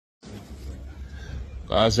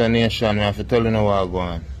As a nation, I have to tell you now what I'm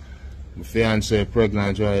going. My fiancé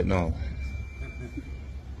pregnant right now.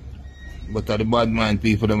 But the bad mind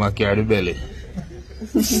people, them a carry the belly.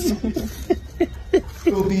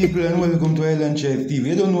 Hello people and welcome to Island Chef TV.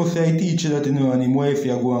 You don't know if I teach you that you know and him wife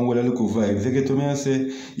you go and with a look of vibes. You get to me and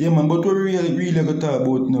say, yeah man, but we really got to talk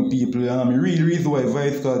about people. The real reason why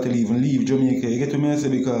Vybz Kartel even leave Jamaica. You get to me and say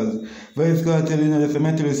because Vybz Kartel, you know, the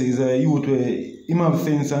metal is a youth where him have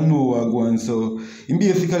sense and know what going. So he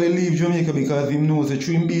basically leave Jamaica because he knows the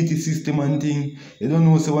true beat system and thing. You don't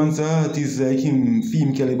know so once an artist like him,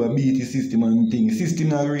 film caliber beat system and thing. System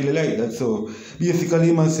not really like that. So basically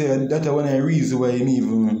he must say that's one of the reasons why him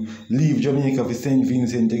even leave Jamaica for St.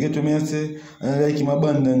 Vincent. You get to me and say, and like him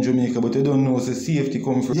abandon Jamaica, but you don't know say safety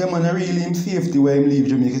come from. Yeah man, I really him safety why him leave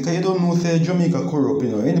Jamaica. Because you don't know say Jamaica corrupt, you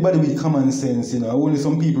know. Anybody with common sense, you know, only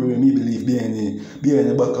some people will maybe live behind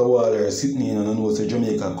the back of wall or sitting in and know say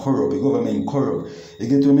Jamaica corrupt, the government corrupt. You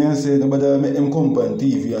get to me and say nobody make them come on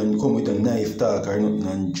TV and come with a nice talk or nothing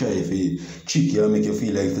and try to trick you and make you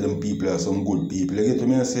feel like them people are some good people. You get to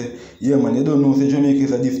me and say, yeah man, you don't know say Jamaica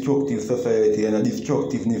is a destructive society and a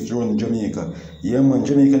destructiveness run Jamaica. Yeah man,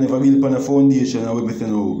 Jamaica never built upon a foundation and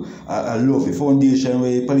everything now. I love a foundation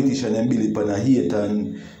where politicians and build upon a hate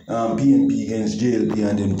and PNP against JLP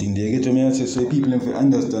and them things. You get to me and say, so people don't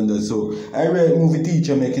understand that. So I write movie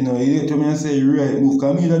teacher make you know, you get to me and say, you write move,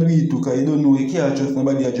 because me that we took, you don't know, you can't trust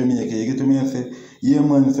nobody at Jamaica. You get to me and say, yeah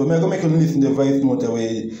man, so I'm going to make you listen to the voice note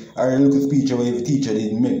away, or a little speech away the teacher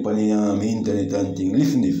did make on the internet and thing.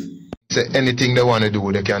 Listen this. Say anything they want to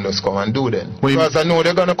do, they can just come and do them. Because I know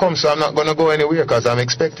they're going to come, so I'm not going to go anywhere because I'm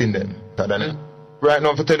expecting them. Right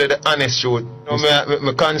now, to tell you the honest truth,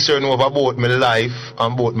 I'm concerned about my life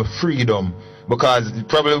and about my freedom. Because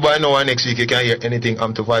probably by now or next week you can't hear anything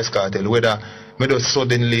to Vybz Kartel, whether I just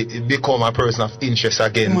suddenly become a person of interest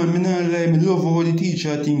again. Man, I not lie, I love how the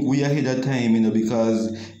teacher think we ahead of time, you know,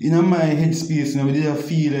 because in my headspace, you know, we did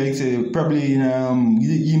feel like say probably give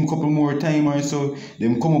him a couple more time or so,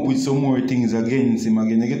 them come up with some more things against him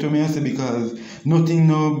again. You get what I say? Because nothing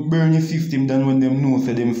no burn your system than when them know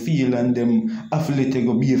so them feel and them athletic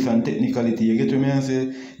go based on technicality. You get what I say?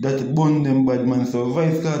 That bond them bad man. So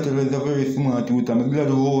Vybz Kartel is a very smart youth. I'm glad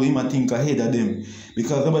how him I think ahead of them.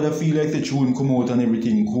 Because nobody feel like the tune come out and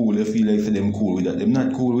everything cool. They feel like them cool with that. Them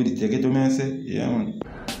not cool with it. You get what I say? Yeah man.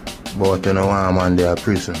 But you know one man there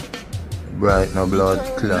prison. Bright no blood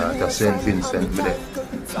clot at St. Vincent me there.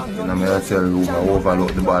 In a hotel room I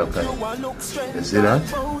overlook the balcony. You see that?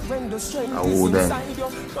 I hold them.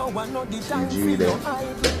 CG there.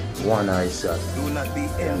 One eye shot. Do not be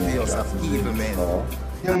envious of evil men.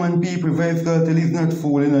 Yeah man, people, Vybz Kartel is not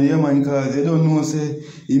fool, you know, yeah man, cause you don't know say,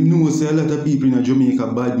 him know say a lot of people in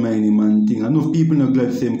Jamaica bad mind him and thing. Enough people not glad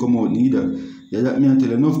to see him come out neither. Yeah, that me I tell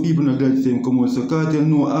you, enough people not glad to see him come out. So Kartel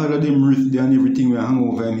know all of them risks and everything will hang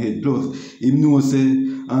over him head. Plus, him know say,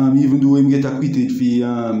 even though him get acquitted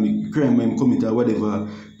for crime when him commit or whatever,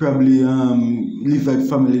 probably live like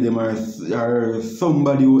family them or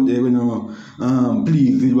somebody out there, you know,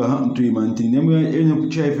 please with what happened to him and thing. Them will end up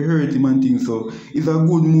try to hurt him and thing. So it's a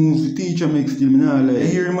good move the teacher makes still. Like, I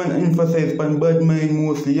hear man emphasize on bad mind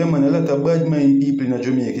mostly. Yeah man, a lot of bad mind people in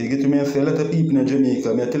Jamaica. You get to me and say a lot of people in Jamaica,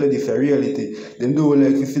 I tell you this a reality. Them don't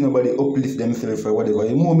like to see nobody uplift themselves or whatever.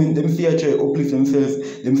 The moment them see a try uplift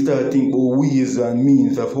themselves, them start think about ways and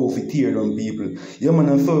means of how to tear down people. Yeah man,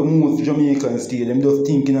 and so most Jamaicans stay, them just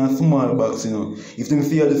think in a small box, you know. If them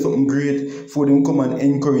see there's something great, for them come and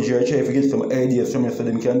encourage you or try to get some ideas from you so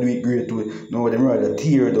them can do it great too. No, them rather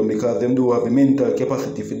tear them because them don't have the mental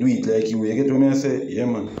capacity to do it like you. You get what I say? Yeah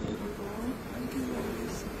man.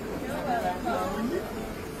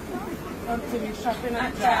 Continue shopping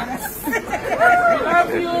at Jack's.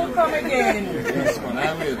 Love you, come again. Yes, man,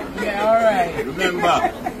 I will. Yeah, alright.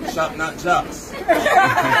 Remember, shop not Jack's.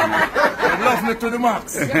 Love me to the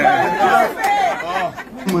max.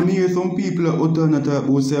 Man, hear some people out there that talk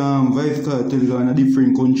about say Vybz Kartel go in a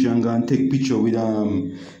different country and go and take picture with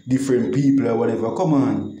different people or whatever. Come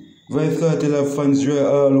on. Vybz Kartel have fans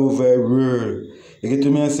all over the world. You get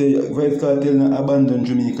to me and say Vybz Kartel not abandon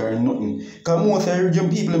Jamaica or nothing. Because most of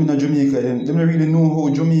the people in Jamaica, they don't really know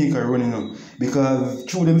how Jamaica running now. Because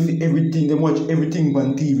through them see everything, they watch everything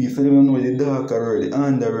on TV, so they don't know the darker world, the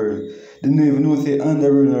underworld. They don't even know say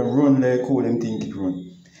underworld run like how them think it run.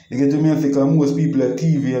 You get to me and say because most people at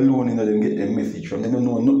TV alone, you know, them get their message from. They don't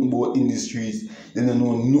know nothing about industries. They don't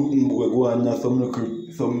know nothing but go on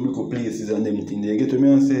some little places and them things. They get to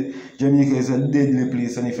me and say, Jamaica is a deadly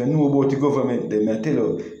place, and if you know about the government, then I tell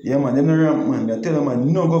you, yeah man, them no ramp man. I tell you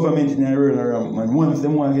man, no government in a run a ramp man. Once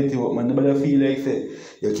them want to get you up man, nobody feel like say,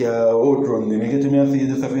 you can outrun them. You get to me and say, you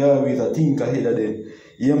just have to always think ahead of them.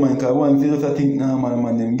 Yeah man, because once you just think now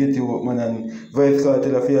man, them get you up man, and Vybz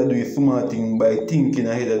Kartel have to do a smart thing by thinking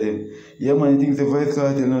ahead of them. Yeah man, he thinks the Vybz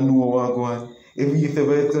Kartel don't know what go on. If you say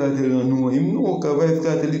Vybz Kartel don't know, him know because Vybz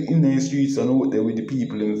Kartel in the streets and out there with the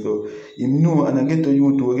people and so him know, and I get to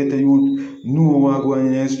you too, I get to you know what go on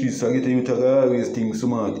in the streets, so I get to you to always think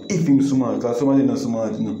smart. If him smart, because some of them not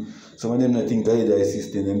smart, you know. Some of them not think ahead of the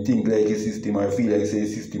system, them think like a system or feel like say a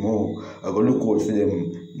system, oh, I go look out for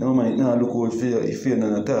them. No man, nah look out for you if you're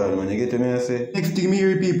not at all, man. You get to me I say? Next thing me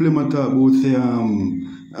hear people them talk about say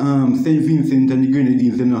St. Vincent and the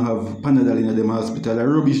Grenadines them not have Panadol in them hospital. I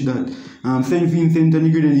rubbish that. St. Vincent and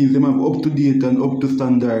the Grenadines them have up to date and up to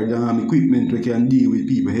standard equipment we can deal with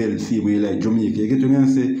people health same way like Jamaica. You get to me and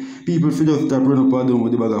say people should just stop run up and down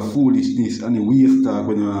with the bag of foolishness and the waste talk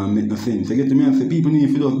when make no sense. You get to me and say people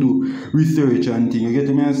need to just do research and things. You get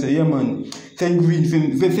to me and say yeah man, St.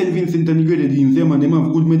 Vincent and the Grenadines, yeah man, them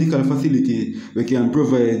have good medical facility we can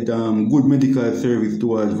provide good medical service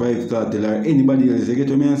towards Vybz Kartel or anybody else. You get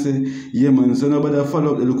to me and say yeah man, so nobody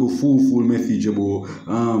follow up the little full message about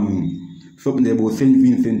something about St.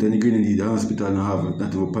 Vincent and the Grenadines, the hospital and have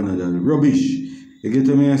that over Panadol. Rubbish. You get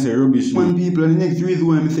to me and say rubbish. Man, people, and the next reason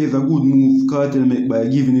why I say it's a good move Kartel make by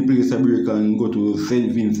giving the place a break and go to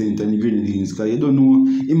St. Vincent and the Grenadines. Because you don't know,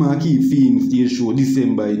 he might keep film stage show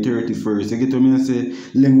December 31st. You get to me and say,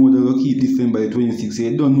 Leng would go keep December 26th.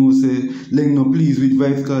 You don't know, say, Leng no pleased with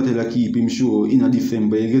Vybz Kartel I keep him show in a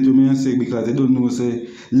December. You get to me and say, because you don't know, say,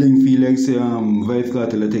 Leng feel like, say, Vybz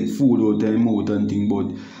Kartel I take food out time out and thing,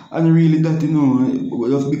 but and really that, you know,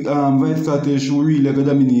 Vybz Kartel show really like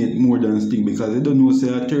dominate more than Sting because they don't know, say,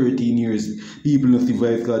 13 years, people don't see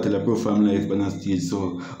Vybz Kartel a perform live on a stage,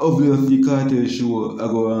 so obviously Kartel show I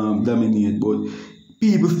go dominate, but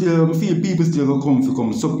people still go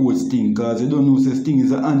come support Sting because they don't know, say, Sting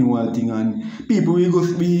is an annual thing and people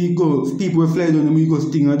people fly down and we go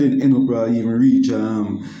Sting and then end up even reach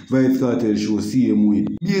Vybz Kartel show same way.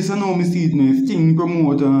 Yes, I know me see it now, Sting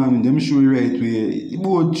promote them show right way.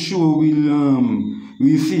 Both show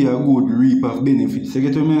will see a good reap of benefits. You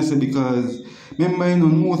get what I say? Because remember, you know,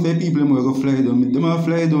 most of the people them go fly down. Them will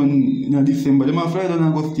fly down in December, them will fly down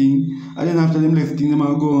and go Sting, and then after them left Sting, them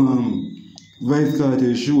will go Vybz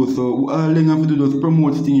Kartel show, so all they have to do is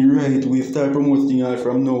promote Sting right. We start promoting all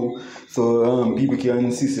from now, so people can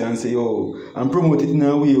insist and say, oh, and promote it in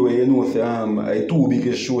a way where you know say I two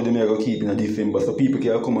biggest show them I go keep in December, so people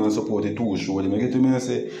can come and support the two show. Them get to me and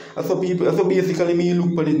say, so basically me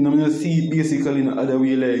look at it and I see it basically in other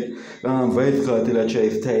way like Vybz Kartel try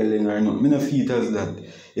styling or not. Me not see it as that.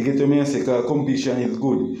 You get to me and say, because competition is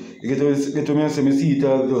good. You get to me and say, I see it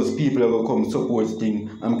as those people are going to come support Sting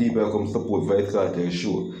and people are going to support Vybz Kartel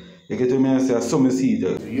show. You get to me and say, some see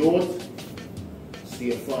that. Youth,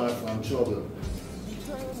 stay far from trouble.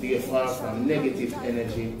 Stay far from negative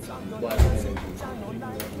energy, bad energy.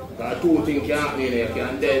 Because two things can happen here. You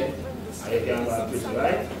can dead and you can go to prison,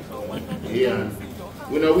 right? Yeah.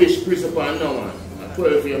 We don't wish prison upon no one. At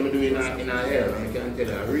 12 years, I'm doing in a hell. I can tell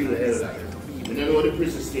you, a real hell life. You don't know the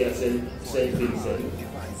prison stay at St.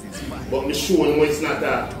 Vincent. But I'm showing when it's not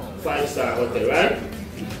a 5-star hotel, right?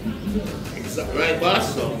 Is that right,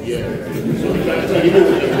 boss? So, yeah. So we can tell you,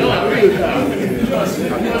 no, a real car. Trust me,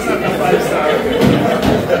 it's not a 5-star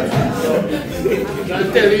hotel. So we can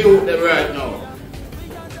tell you them right now.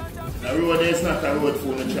 The road is not a road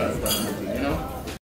for the transport.